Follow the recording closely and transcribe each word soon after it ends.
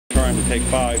trying to take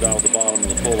 5 out of the bottom of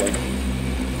the pulley.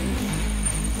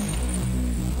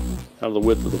 Out of the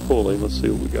width of the pulley. Let's see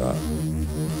what we got.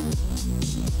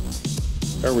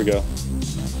 There we go.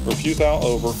 We're a few thou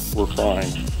over. We're fine.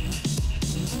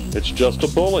 It's just a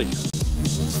pulley.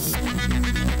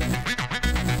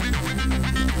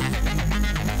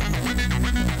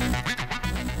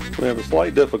 We have a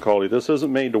slight difficulty. This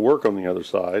isn't made to work on the other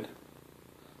side.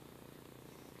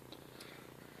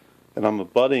 And I'm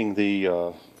abutting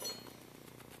the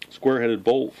square-headed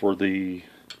bolt for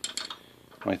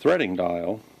my threading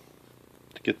dial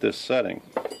to get this setting,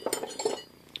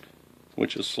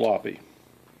 which is sloppy.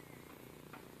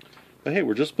 But hey,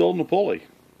 we're just building a pulley.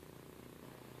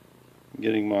 I'm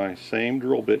getting my same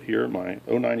drill bit here, my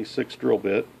 096 drill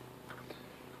bit.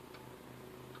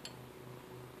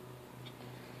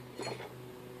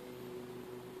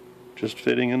 Just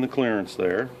fitting in the clearance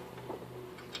there.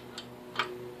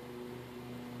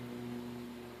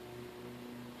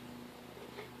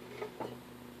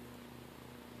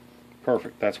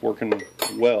 Perfect. That's working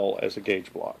well as a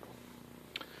gauge block.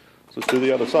 So let's do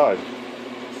the other side.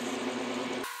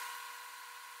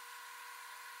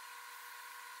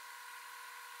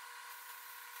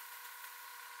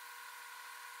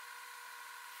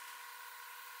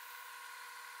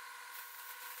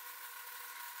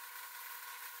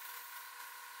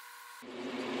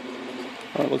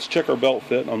 Alright, let's check our belt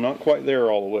fit. I'm not quite there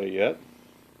all the way yet.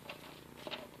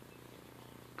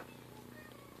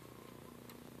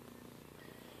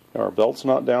 Our belt's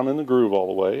not down in the groove all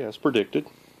the way, as predicted.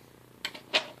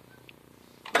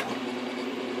 Let's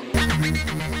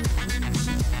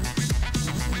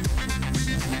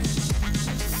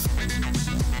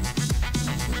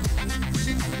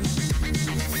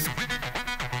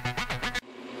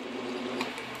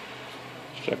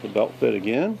check the belt fit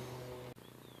again.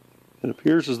 It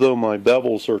appears as though my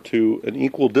bevels are to an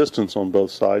equal distance on both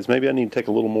sides. Maybe I need to take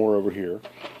a little more over here.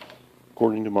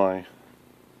 According to my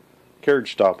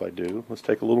carriage stop I do. Let's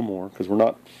take a little more because we're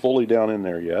not fully down in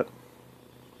there yet.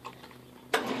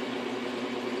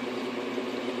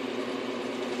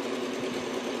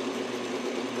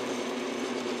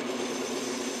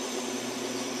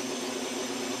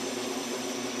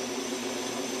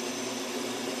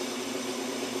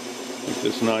 Make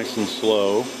this nice and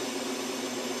slow.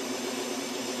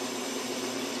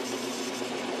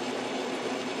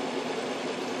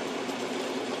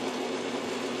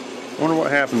 I wonder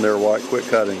what happened there, White. Quit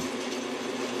cutting.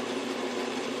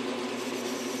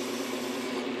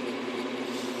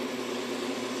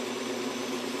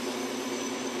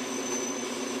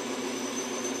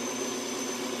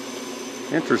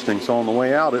 Interesting. So on the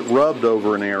way out, it rubbed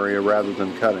over an area rather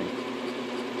than cutting.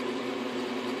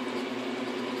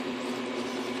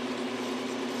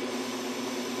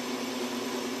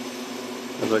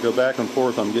 As I go back and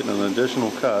forth, I'm getting an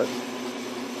additional cut.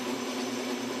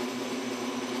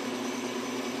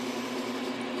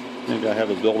 Maybe I have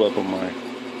a buildup on my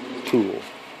tool.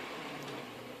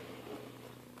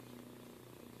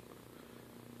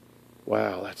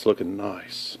 Wow, that's looking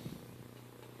nice.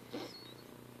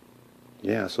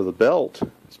 Yeah, so the belt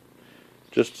is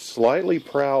just slightly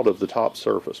proud of the top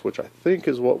surface, which I think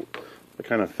is what the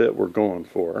kind of fit we're going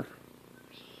for.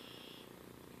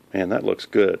 Man, that looks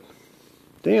good.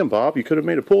 Damn, Bob, you could have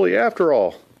made a pulley after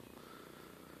all.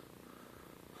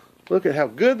 Look at how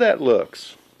good that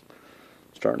looks.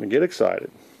 Starting to get excited.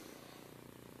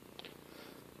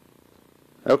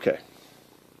 Okay.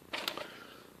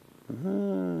 You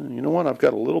know what? I've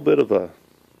got a little bit of a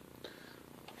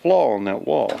flaw on that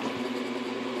wall.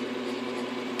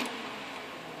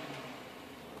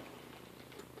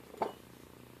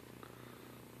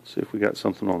 See if we got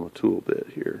something on the tool bit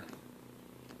here.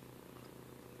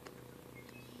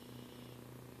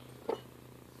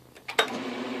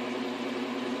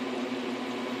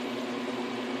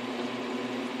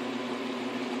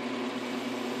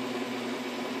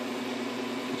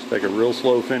 Take a real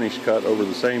slow finish cut over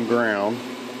the same ground.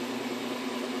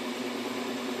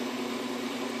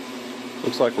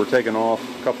 Looks like we're taking off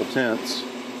a couple tenths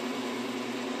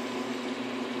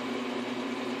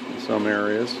in some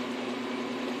areas.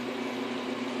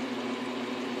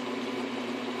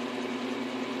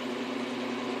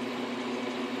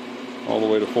 All the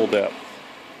way to full depth.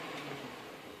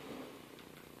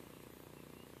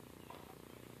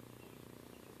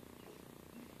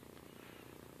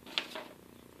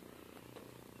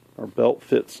 Our belt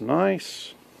fits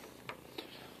nice.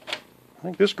 I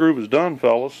think this groove is done,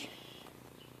 fellas.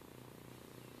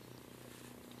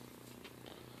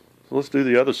 So let's do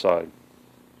the other side.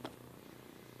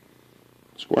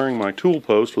 Squaring my tool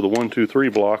post with a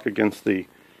 1-2-3 block against the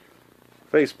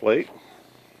faceplate.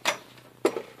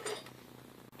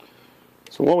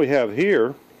 So what we have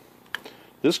here,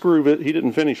 this groove, he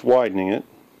didn't finish widening it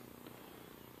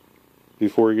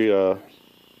before he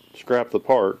scrapped the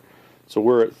part. So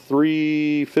we're at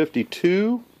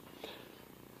 352,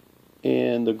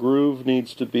 and the groove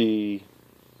needs to be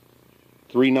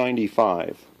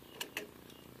 395.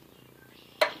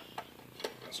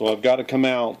 So I've got to come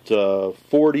out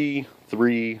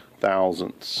 43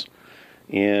 thousandths.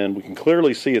 And we can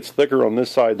clearly see it's thicker on this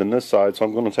side than this side, so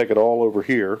I'm going to take it all over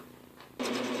here.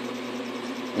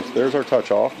 So there's our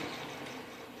touch off.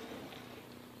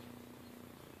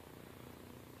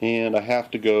 And I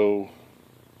have to go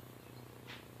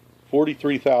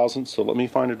 43 thousandths, so let me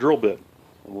find a drill bit.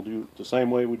 And we'll do it the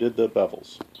same way we did the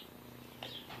bevels.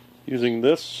 Using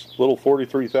this little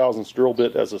 43 thousandths drill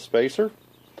bit as a spacer,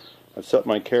 I've set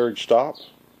my carriage stop.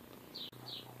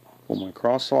 Pull my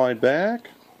cross slide back.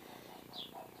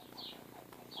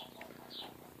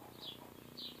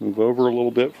 Move over a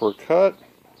little bit for a cut.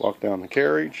 Walk down the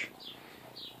carriage.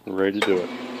 We're ready to do it.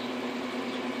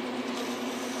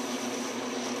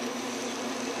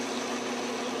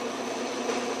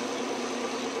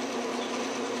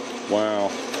 Wow.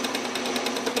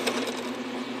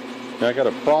 Now I got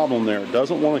a problem there. It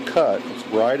doesn't want to cut. It's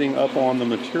riding up on the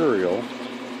material.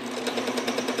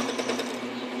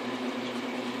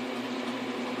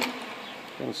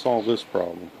 Going to solve this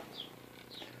problem.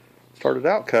 Started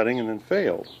out cutting and then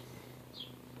failed.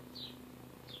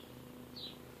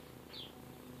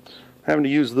 Having to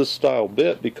use this style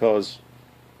bit because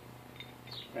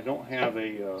I don't have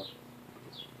a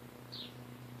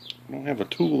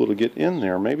tool to get in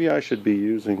there. Maybe I should be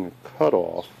using a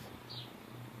cutoff.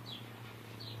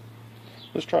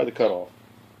 Let's try the cutoff.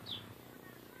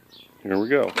 Here we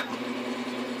go.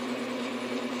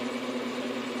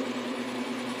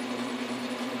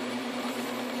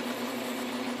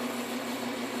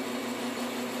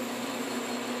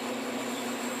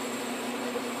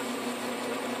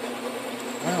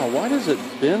 Wow, why does it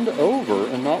bend over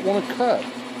and not want to cut?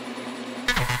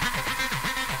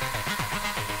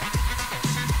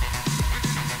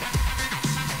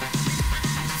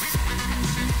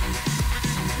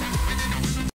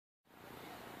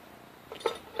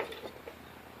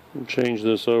 We'll change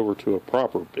this over to a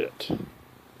proper bit.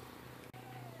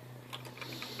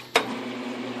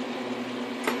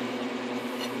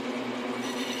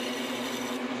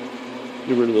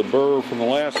 Get rid of the burr from the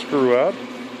last screw up.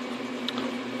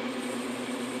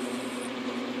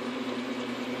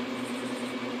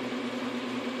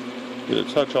 Get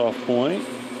a touch-off point.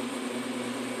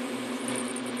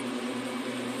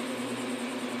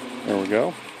 There we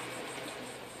go.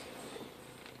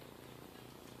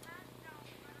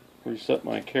 Reset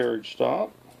my carriage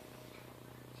stop.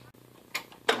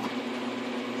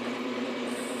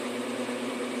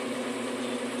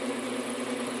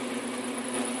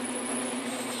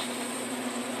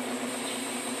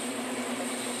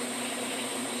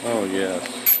 Oh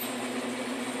yes.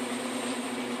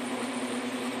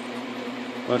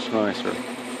 Much nicer.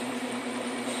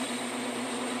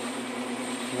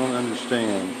 I don't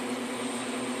understand.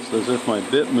 It's as if my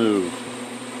bit moved.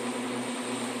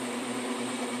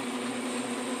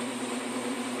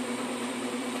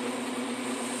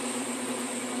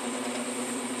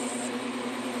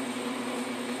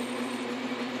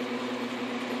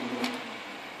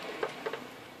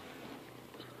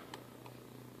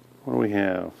 What do we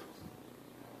have?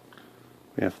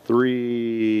 We have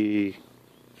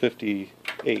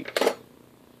 358.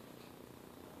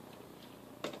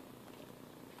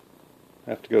 I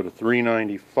have to go to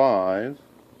 395.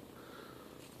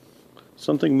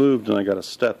 Something moved and I got a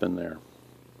step in there.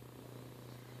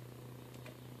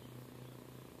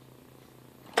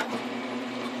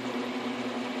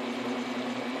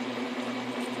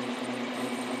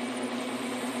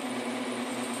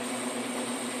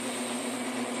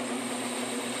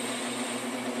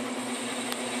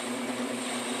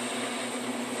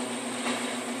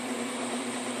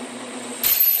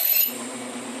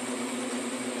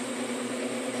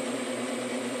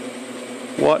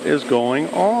 What is going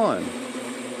on?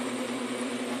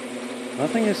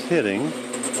 Nothing is hitting.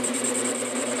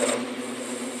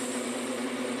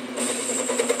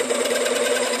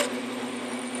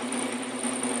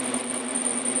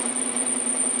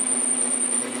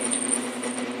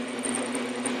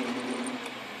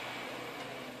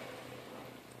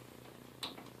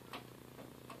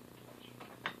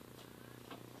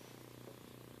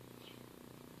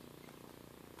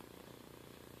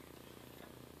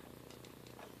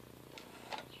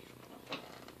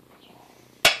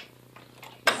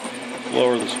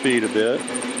 Lower the speed a bit.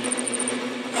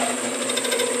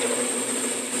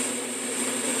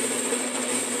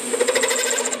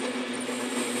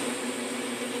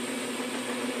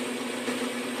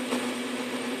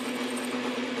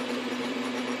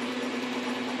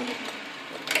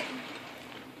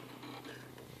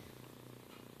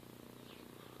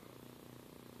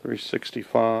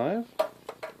 365.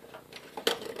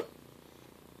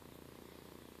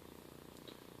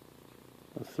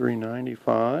 A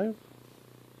 395.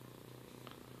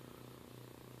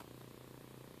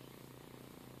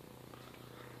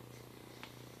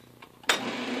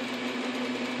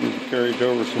 Move the carriage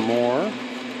over some more.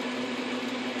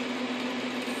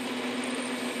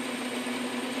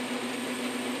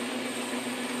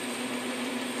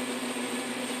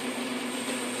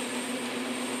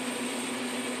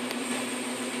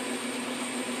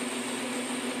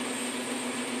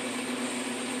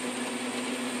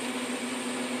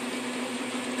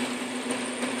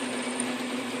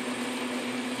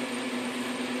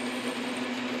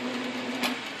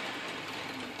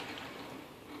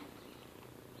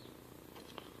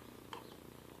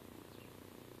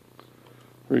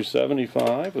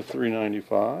 $375 with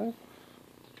 $395.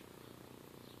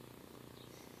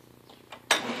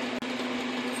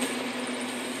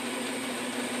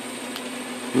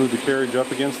 Move the carriage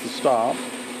up against the stop.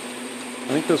 I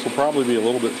think this will probably be a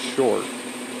little bit short.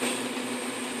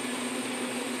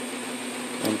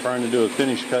 I'm trying to do a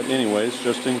finish cut anyways,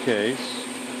 just in case.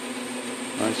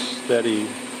 Nice steady.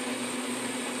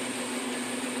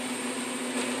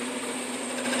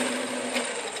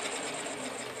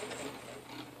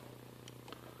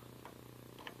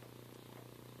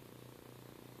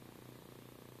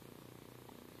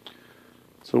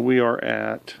 So we are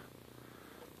at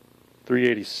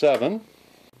 387.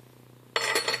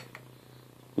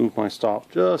 Move my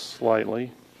stop just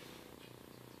slightly.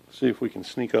 See if we can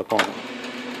sneak up on it.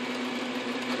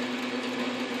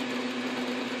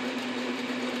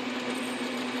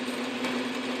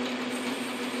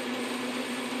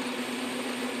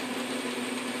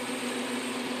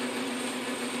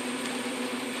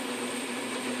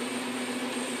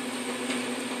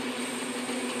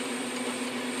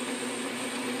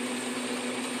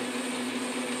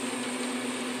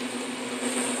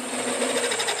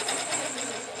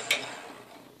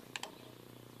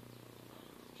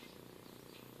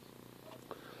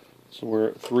 So we're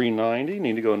at 390,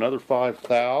 need to go another 5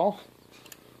 thou.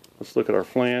 Let's look at our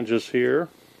flanges here.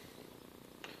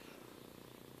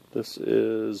 This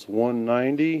is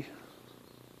 190.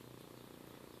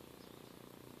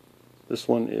 This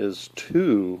one is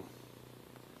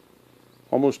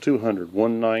almost 200,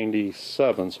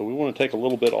 197. So we want to take a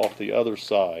little bit off the other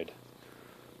side,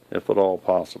 if at all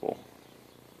possible.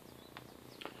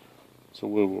 So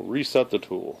we will reset the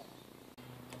tool.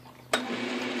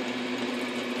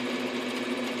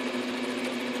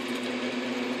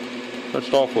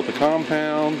 Touched off with the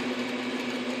compound.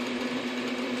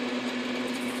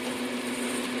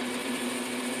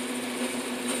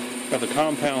 Got the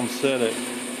compound set at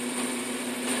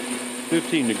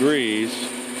 15 degrees.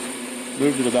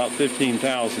 Moved it about 15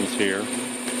 thousandths here.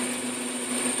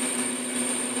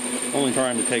 Only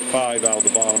trying to take 5 out of the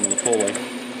bottom of the pulley.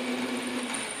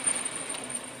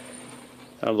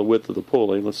 Out of the width of the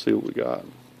pulley. Let's see what we got.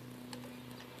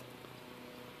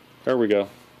 There we go.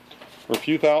 We're a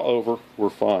few thou over, we're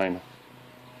fine.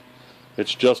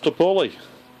 It's just a pulley.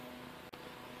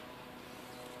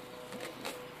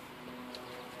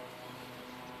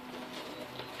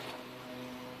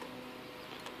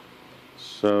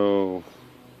 So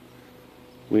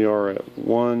we are at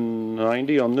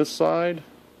 190 on this side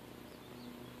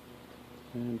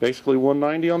and basically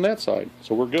 190 on that side.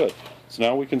 So we're good. So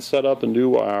now we can set up and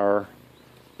do our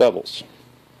bevels.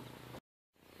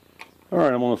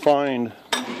 Alright, I'm going to find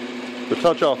the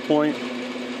touch-off point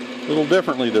a little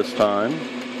differently this time.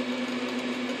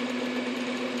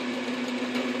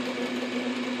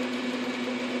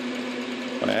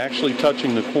 By actually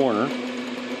touching the corner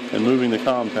and moving the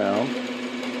compound.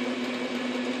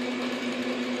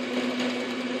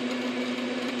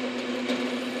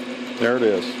 There it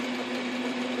is.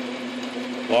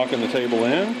 Locking the table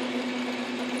in.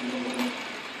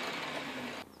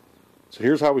 So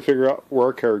here's how we figure out where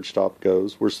our carriage stop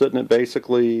goes. We're sitting at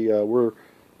basically,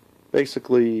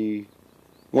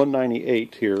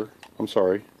 198 here. I'm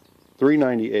sorry,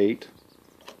 398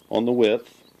 on the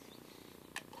width.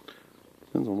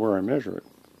 Depends on where I measure it.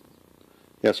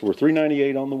 Yeah, so we're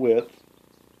 398 on the width.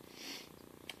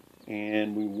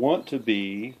 And we want to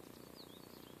be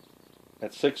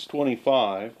at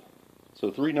 625. So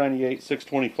 398,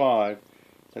 625,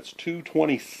 that's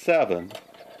 227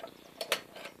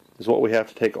 is what we have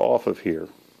to take off of here.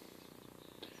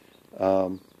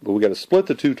 But we got to split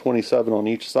the 227 on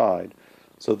each side.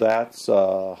 So that's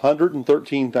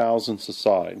 113 thousandths a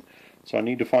side. So I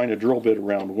need to find a drill bit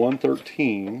around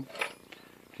 113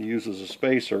 to use as a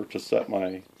spacer to set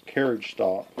my carriage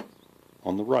stop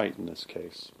on the right in this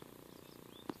case.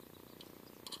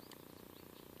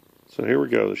 So here we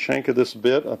go. The shank of this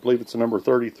bit, I believe it's a number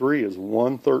 33, is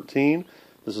 113.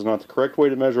 This is not the correct way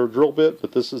to measure a drill bit,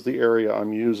 but this is the area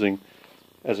I'm using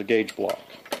as a gauge block.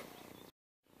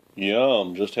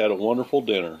 Yum, just had a wonderful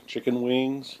dinner. Chicken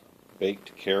wings,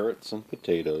 baked carrots, and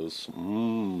potatoes.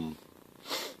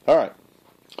 Alright,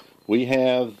 we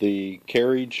have the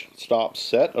carriage stop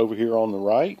set over here on the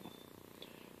right.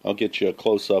 I'll get you a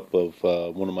close-up of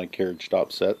one of my carriage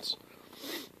stop sets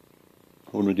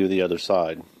when we do the other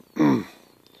side.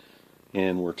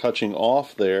 And we're touching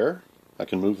off there. I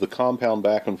can move the compound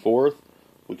back and forth.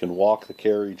 We can walk the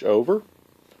carriage over,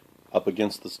 up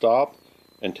against the stop,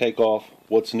 and take off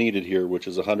what's needed here, which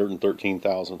is 113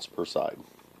 thousandths per side.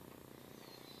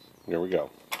 Here we go.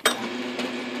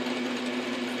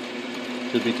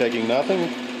 Should be taking nothing.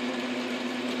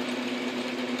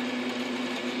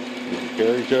 Move the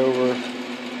carriage over.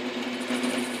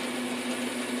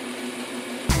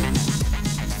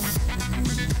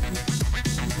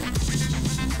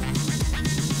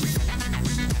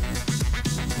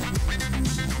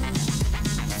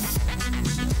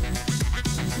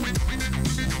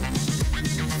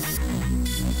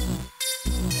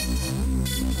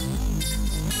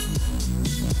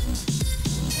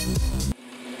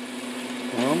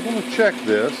 I'm going to check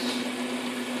this.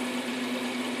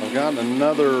 I've got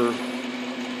another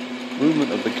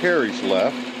movement of the carriage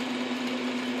left.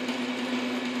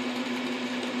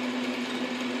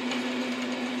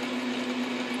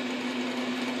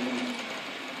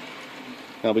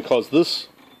 Now, because this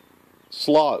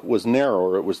slot was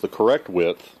narrower, it was the correct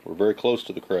width, or very close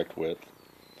to the correct width,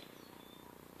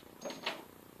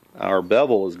 our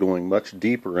bevel is going much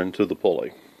deeper into the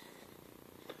pulley.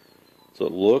 So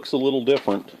it looks a little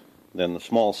different than the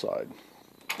small side.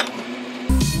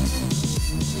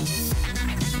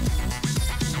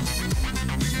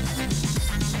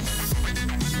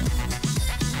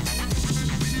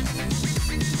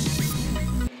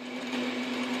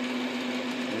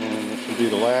 And this will be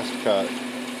the last cut.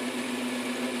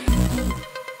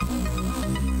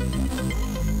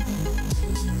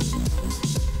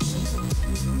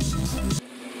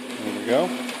 There we go.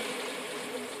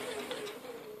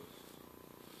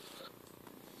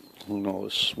 Clean all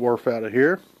this swarf out of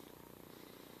here.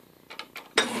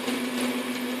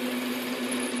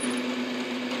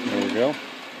 There we go.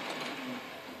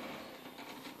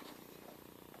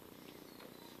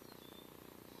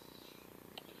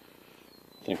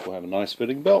 I think we'll have a nice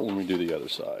fitting belt when we do the other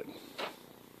side.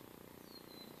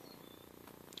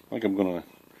 I think I'm going to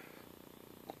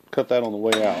cut that on the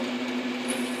way out.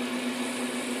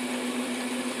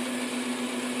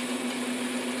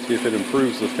 See if it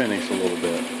improves the finish a little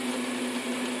bit.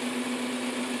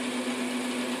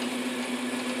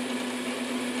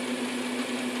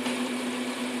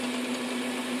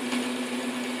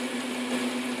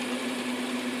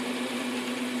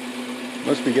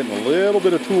 Must be getting a little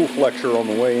bit of tool flexure on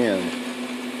the way in.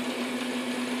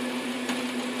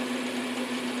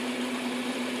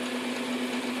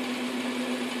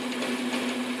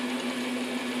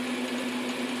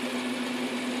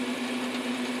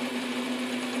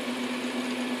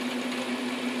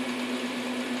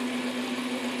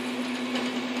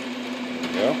 There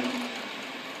we go.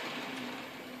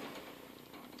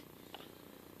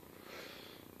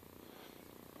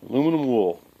 Aluminum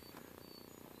wool.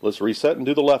 Let's reset and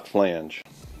do the left flange.